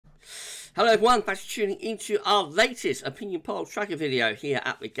Hello everyone, thanks for tuning into our latest opinion poll tracker video here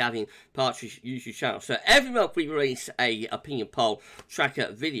at the Gavin Partridge YouTube channel. So every month we release a opinion poll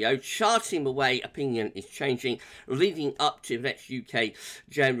tracker video charting the way opinion is changing leading up to the next UK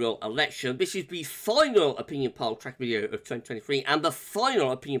general election. This is the final opinion poll tracker video of 2023 and the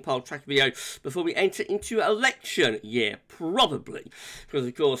final opinion poll tracker video before we enter into election year, probably. Because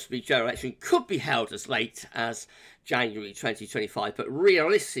of course the general election could be held as late as January 2025, but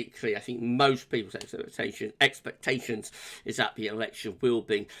realistically I think most people's expectations is that the election will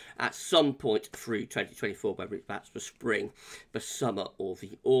be at some point through 2024, whether that's the spring, the summer or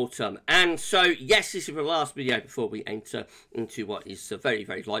the autumn. And so yes, this is the last video before we enter into what is very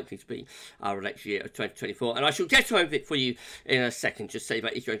likely to be our election year of 2024, and I shall get on with it for you in a second. Just say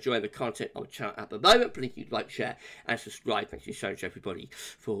that if you're enjoying the content on the channel at the moment, please like, share and subscribe. Thank you so much everybody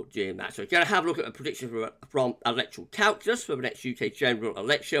for doing that. So we're going to have a look at the predictions from Electoral Calculus for the next UK general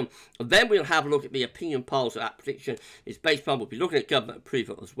election, and then we'll have a look at the opinion polls that prediction is based on. We'll be looking at government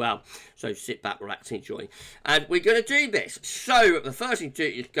approval as well, so sit back, relax, enjoy, and we're going to do this. So the first thing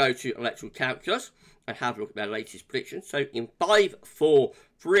to do is go to Electoral Calculus and have a look at their latest predictions. So in 5, 4,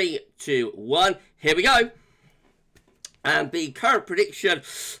 3, 2, 1, here we go. And the current prediction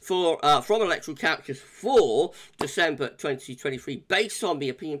for from Electoral Calculus for December 2023, based on the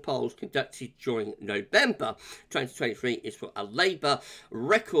opinion polls conducted during November 2023, is for a Labour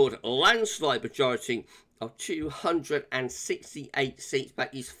record landslide majority of 268 seats.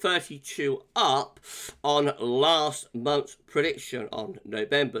 That is 32 up on last month's prediction, on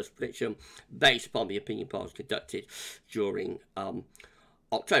November's prediction, based upon the opinion polls conducted during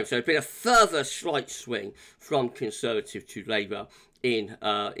October. So it's been a further slight swing from Conservative to Labour in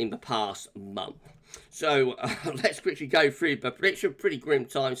the past month. So let's quickly go through the prediction. Pretty grim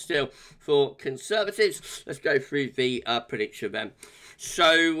time still for Conservatives. Let's go through the prediction then.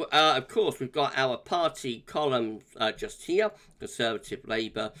 So, of course, we've got our party columns just here: Conservative,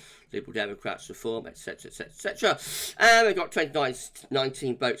 Labour, Liberal Democrats, Reform, etc, etc, etc. And we've got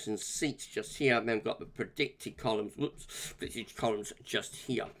 2019 votes and seats just here. And then we've got the predicted columns, predicted columns just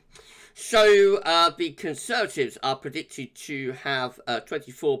here. So, the Conservatives are predicted to have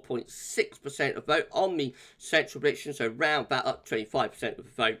 24.6% of vote on the central prediction, so round about up 25% of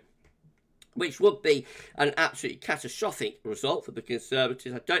the vote, which would be an absolutely catastrophic result for the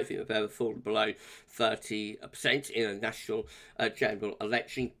Conservatives. I don't think they've ever fallen below 30% in a national general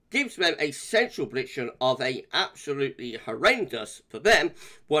election. Gives them a central prediction of a absolutely horrendous, for them,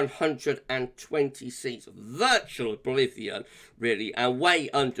 120 seats. Virtual oblivion, really, and way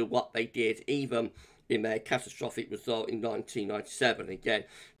under what they did even in their catastrophic result in 1997, again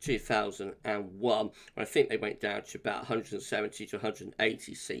 2001. I think they went down to about 170 to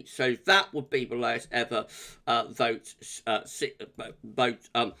 180 seats. So that would be the lowest ever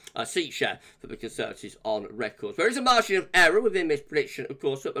seat share for the Conservatives on record. There is a margin of error within this prediction, of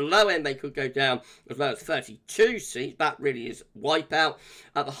course. At the low end, they could go down as low as 32 seats. That really is wipeout.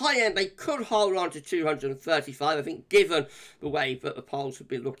 At the high end, they could hold on to 235. I think given the way that the polls have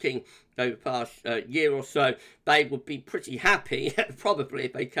been looking over the past year or so, they would be pretty happy, probably,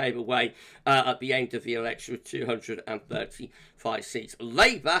 if they came away at the end of the election with 235 seats.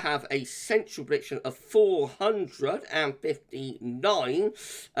 Labour have a central prediction of 459,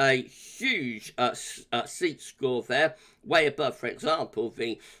 a huge seat score there, way above, for example,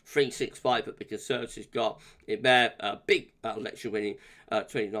 the 365 that the Conservatives got in their big election winning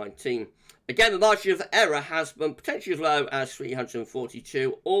 2019. Again, the margin of error has been potentially as low as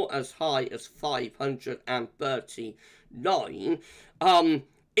 342 or as high as 539.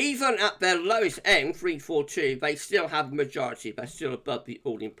 Even at their lowest end, 342, they still have a majority. They're still above the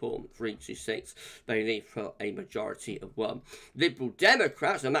all-important 326. They need for a majority of 1. Liberal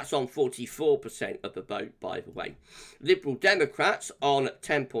Democrats, and that's on 44% of the vote, by the way. Liberal Democrats on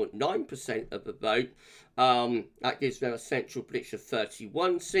 10.9% of the vote. That gives them a central prediction of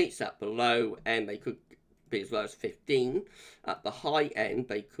 31 seats. At the low end, they could be as low as 15. At the high end,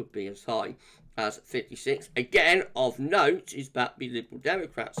 they could be as high as 56. Again, of note is that the Liberal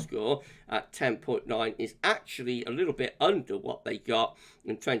Democrat score at 10.9 is actually a little bit under what they got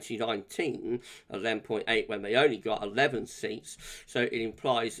in 2019, 11.8, when they only got 11 seats. So it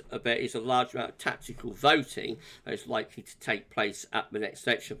implies there is a large amount of tactical voting that is likely to take place at the next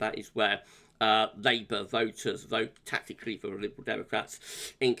election. That is where Labour voters vote tactically for Liberal Democrats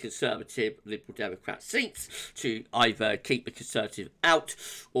in Conservative Liberal Democrat seats to either keep the Conservative out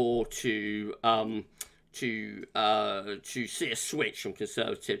or to see a switch from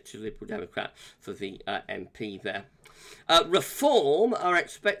Conservative to Liberal Democrat for the MP there. Reform are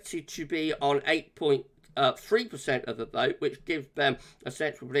expected to be on 8.8 3% of the vote, which gives them a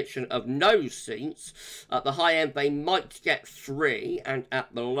central prediction of no seats. At the high end, they might get 3, and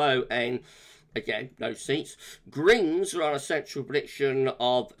at the low end, again, no seats. Greens are on a central prediction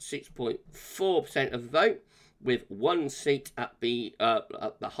of 6.4% of the vote, with 1 seat at the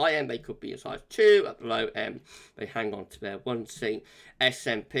high end. They could be as high as 2. At the low end, they hang on to their 1 seat.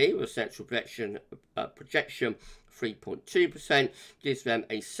 SNP with a central projection 3.2%, gives them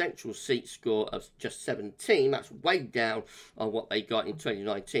a central seat score of just 17. That's way down on what they got in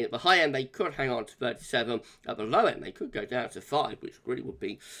 2019. At the high end, they could hang on to 37. At the low end, they could go down to 5, which really would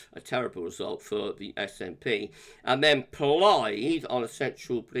be a terrible result for the SNP. And then Plaid on a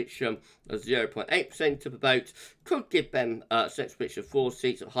central prediction of 0.8% of the vote could give them a central prediction of 4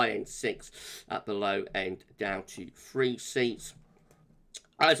 seats. At the high end, 6. At the low end, down to 3 seats.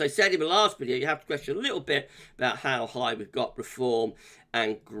 As I said in the last video, you have to question a little bit about how high we've got Reform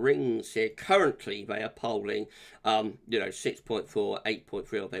and Greens here. Currently, they are polling, 6.4,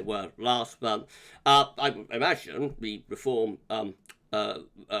 8.3, or they were last month. I would imagine the Reform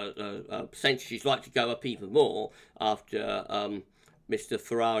percentages like to go up even more after Mr.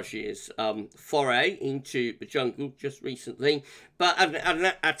 Farage's foray into the jungle just recently. But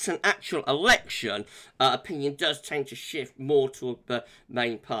at an actual election, opinion does tend to shift more toward the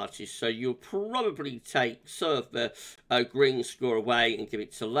main parties. So you'll probably take some of the Green score away and give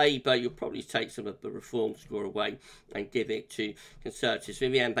it to Labour. You'll probably take some of the Reform score away and give it to Conservatives.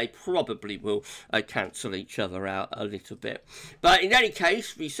 In the end, they probably will cancel each other out a little bit. But in any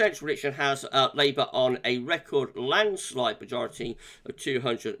case, the central prediction has Labour on a record landslide majority of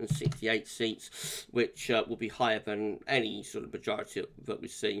 268 seats, which will be higher than any sort of majority that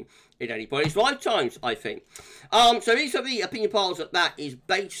we've seen in anybody's lifetimes, I think. So these are the opinion polls that is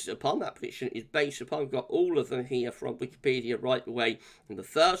based upon. That prediction is based upon. We've got all of them here from Wikipedia right away from the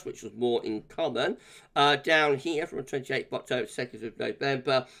first, which was more in common. Down here from the 28th of October, 2nd of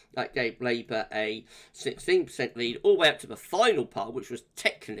November, that gave Labour a 16% lead, all the way up to the final poll, which was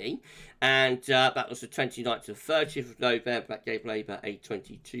Techney, and that was the 29th to 30th of November, that gave Labour a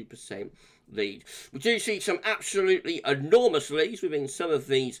 22% lead. We do see some absolutely enormous leads within some of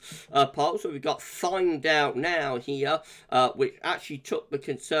these polls. So we've got Find Out Now here, which actually took the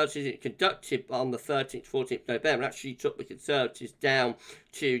Conservatives, it conducted on the 13th, 14th November, actually took the Conservatives down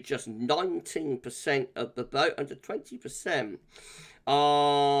to just 19% of the vote, under 20%.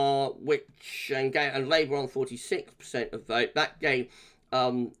 And Labour on 46% of vote. That gave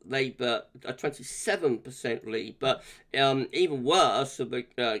Labour a 27% lead, but even worse from the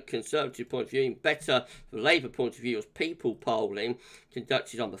Conservative point of view, and better from the Labour point of view, was People polling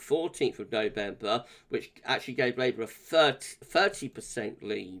conducted on the 14th of November, which actually gave Labour a 30%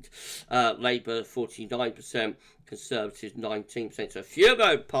 lead. Labour 49%, Conservatives 19%. So a few of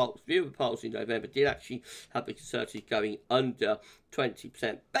the polls in November did actually have the Conservatives going under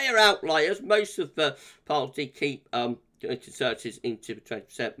 20%. They are outliers. Most of the polls did keep Conservatives into the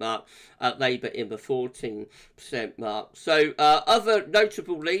 20% mark, Labour in the 14% mark. So other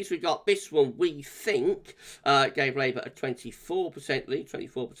notable leads, we got this one, We Think, gave Labour a 24% lead,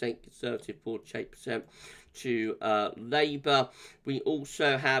 24% Conservative, 48% to Labour. We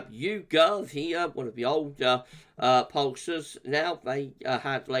also have YouGov here, one of the older pollsters now. They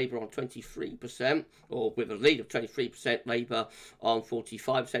had Labour on 23%, or with a lead of 23%, Labour on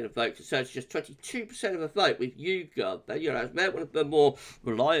 45% of votes. So it's just 22% of the vote with YouGov. They're one of the more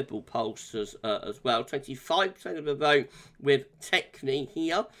reliable pollsters as well. 25% of the vote with Techney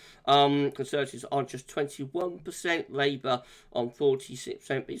here. Conservatives on just 21%, Labour on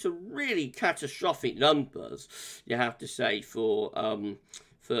 46%. These are really catastrophic numbers, you have to say, for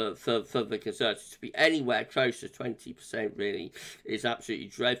the Conservatives to be anywhere close to 20% really is absolutely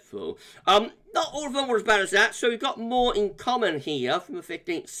dreadful. Not all of them were as bad as that, so we've got more in common here from the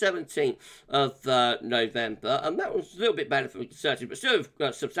 15th, 17th of November, and that was a little bit better for the Conservatives, but still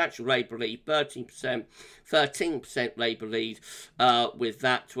got a substantial Labour lead, 13% Labour lead with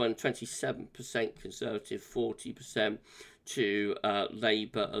that one, 27% Conservative, 40% to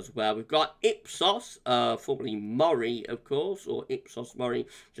Labour as well. We've got Ipsos, formerly MORI, of course, or Ipsos MORI,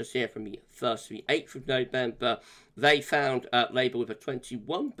 just here from the 1st to the 8th of November. They found Labour with a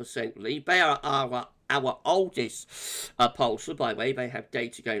 21% lead. They are our oldest pollster, by the way. They have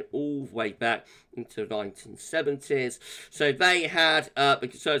data going all the way back into the 1970s. So they had the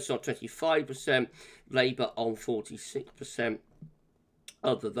Conservatives on 25%, Labour on 46%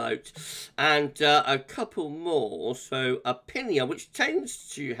 of the vote, and a couple more. So Opinion, which tends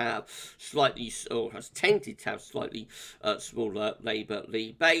to have slightly, or has tended to have slightly smaller Labour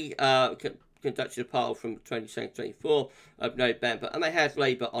lead, they conducted a poll from 22nd to 24th of November, and they had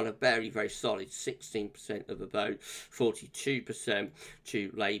Labour on a very, very solid 16% of the vote, 42%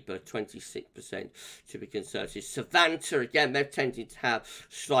 to Labour, 26% to the Conservatives. Savanta, again, they've tended to have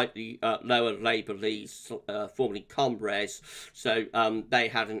slightly lower Labour leads, formerly Comres, so they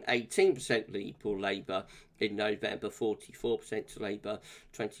had an 18% lead for Labour in November, 44% to Labour,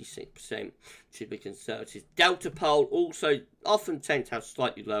 26% to the Conservatives. DeltaPoll also often tend to have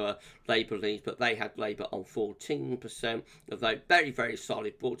slightly lower Labour leads, but they had Labour on 14%, although very, very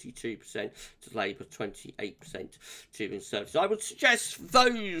solid, 42% to Labour, 28% to Conservatives. I would suggest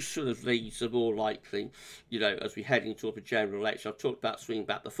those sort of leads are more likely, you know, as we head into a general election. I've talked about swing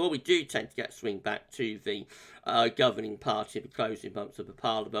back before. We do tend to get swing back to the governing party in the closing months of the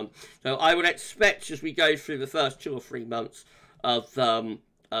Parliament. So I would expect, as we go through the first 2 or 3 months of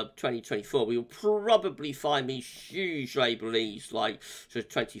 2024, we will probably find these huge Labour leads, like sort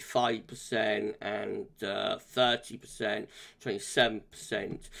of 25% and 30%,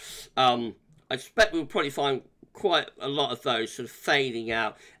 27%. I expect we'll probably find quite a lot of those sort of fading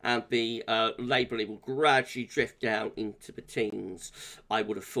out, and the Labour lead will gradually drift down into the teens, I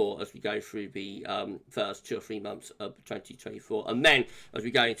would have thought, as we go through the first 2 or 3 months of 2024. And then, as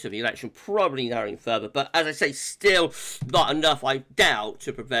we go into the election, probably narrowing further. But as I say, still not enough, I doubt,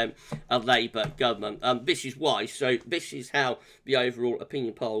 to prevent a Labour government. This is why. So this is how the overall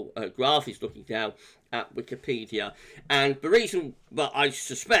opinion poll graph is looking down at Wikipedia. And the reason that I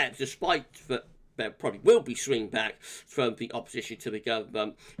suspect, despite that there probably will be swing back from the opposition to the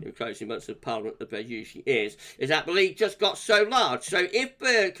government in the closing months of Parliament that there usually is that the lead just got so large. So if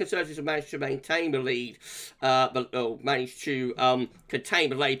the Conservatives have managed to maintain the lead, managed to contain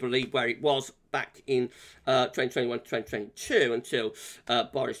the Labour lead where it was back in 2021 to 2022 until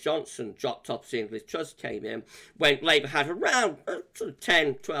Boris Johnson dropped opposite and Liz Truss came in, when Labour had around sort of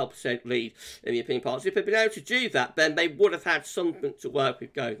 10-12% lead in the opinion polls. If they'd been able to do that, then they would have had something to work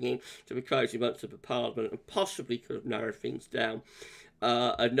with going into the closing months of the Parliament, and possibly could have narrowed things down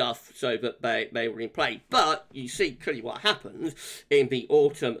enough so that they were in play. But you see clearly what happened in the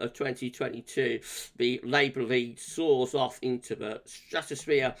autumn of 2022. The Labour lead soars off into the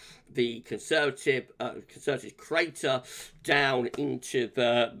stratosphere. The Conservative crater down into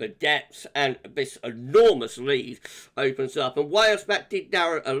the depths, and this enormous lead opens up. And Wales that did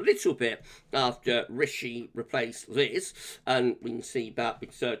narrow a little bit after Rishi replaced Liz, and we can see that the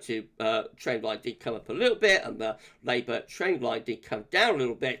Conservative trend line did come up a little bit, and the Labour trend line did come down a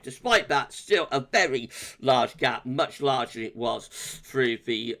little bit. Despite that, still a very large gap, much larger than it was through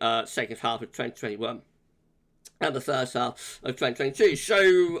the second half of 2021 and the first half of 2022.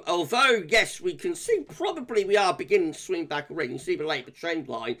 So, although, yes, we can see probably we are beginning to swing back already. You can see the Labour trend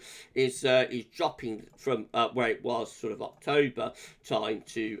line is dropping from where it was sort of October time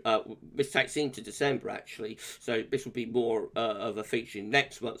to, this takes into December actually. So this will be more of a feature in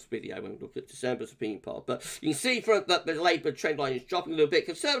next month's video when we look at December's opinion poll. But you can see from that the Labour trend line is dropping a little bit.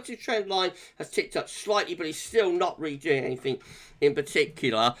 Conservative trend line has ticked up slightly, but it's still not really doing anything in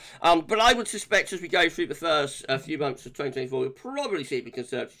particular. But I would suspect as we go through the first few months of 2024, we'll probably see the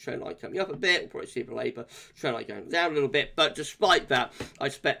Conservative trend line coming up a bit. We'll probably see the Labour trend line going down a little bit. But despite that, I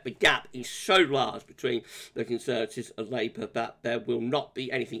expect the gap is so large between the Conservatives and Labour that there will not be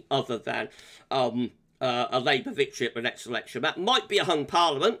anything other than a Labour victory at the next election. That might be a hung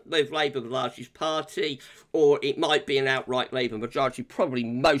parliament with Labour the largest party, or it might be an outright Labour majority, probably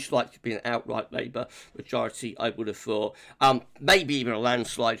most likely to be an outright Labour majority, I would have thought. Maybe even a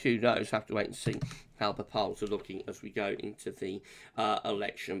landslide, who knows, have to wait and see how the polls are looking as we go into the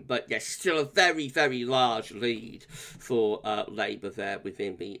election. But yes, still a very, very large lead for Labour there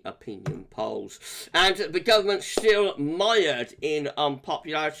within the opinion polls. And the government's still mired in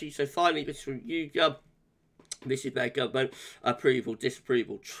unpopularity. So finally, this from YouGov. This is their government approval,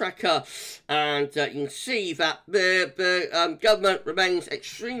 disapproval tracker, and you can see that the government remains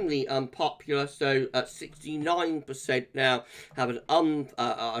extremely unpopular. So at 69% now have an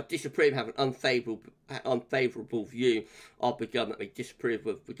disapprove, have an unfavourable view of the government. They disapprove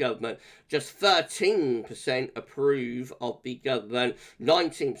of the government. Just 13% approve of the government.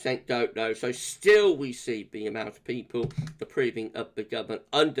 19% don't know. So still we see the amount of people approving of the government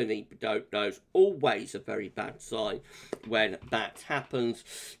underneath the don't knows. Always a very bad sign when that happens.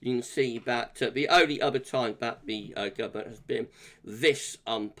 You can see that the only other time that the government has been this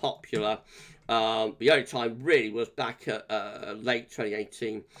unpopular The only time really was back at late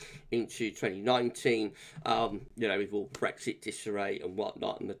 2018 into 2019, you know, with all Brexit disarray and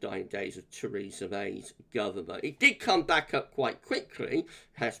whatnot, and the dying days of Theresa May's government. It did come back up quite quickly,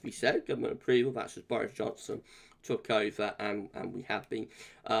 has to be said, government approval. That's as Boris Johnson took over, and we have the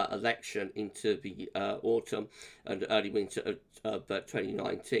election into the autumn and early winter of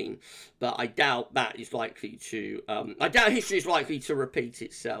 2019. But I doubt that is likely to, I doubt history is likely to repeat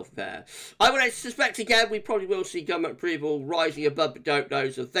itself there. I would suspect again we probably will see government approval rising above the don't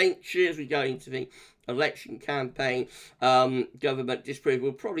knows eventually as we go into the election campaign. Government disapproval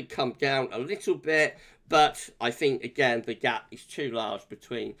will probably come down a little bit, but I think again the gap is too large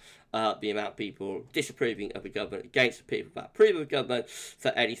between the amount of people disapproving of the government against the people that approve of the government for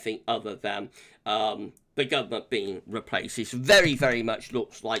anything other than the government being replaced. This very, very much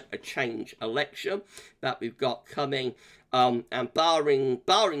looks like a change election that we've got coming, and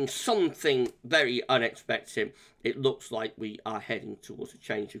barring something very unexpected, it looks like we are heading towards a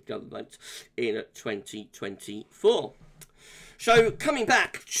change of government in 2024. So coming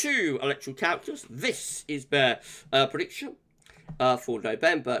back to Electoral Calculus, this is their prediction for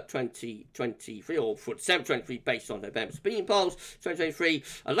November 2023, or for December 2023, based on November's opinion polls. 2023,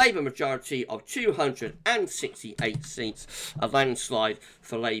 a Labour majority of 268 seats, a landslide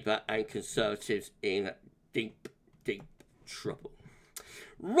for Labour and Conservatives in deep, deep trouble.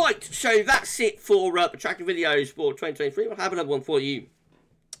 Right, so that's it for the tracking videos for 2023. We'll have another one for you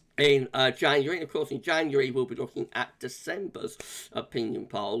in January, and of course in January we'll be looking at December's opinion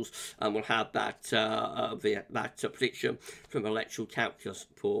polls, and we'll have that prediction from Electoral Calculus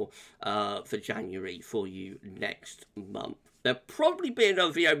for January for you next month. There'll probably be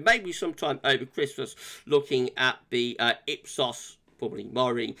another video, maybe sometime over Christmas, looking at the Ipsos, probably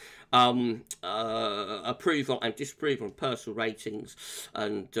MORI, approval and disapproval and personal ratings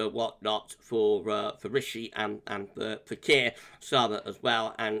and whatnot for Rishi and for Keir Starmer as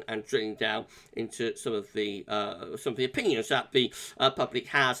well, and drilling down into some of the opinions that the public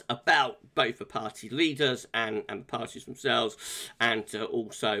has about both the party leaders and parties themselves, and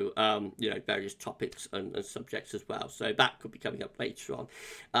also you know, various topics and subjects as well. So that could be coming up later on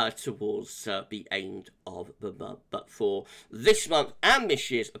towards the end of the month. But for this month and this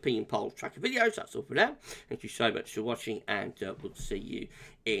year's opinion poll tracker videos, that's all for now. Thank you so much for watching, and we'll see you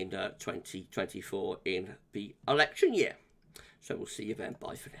in 2024 in the election year. So we'll see you then.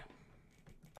 Bye for now.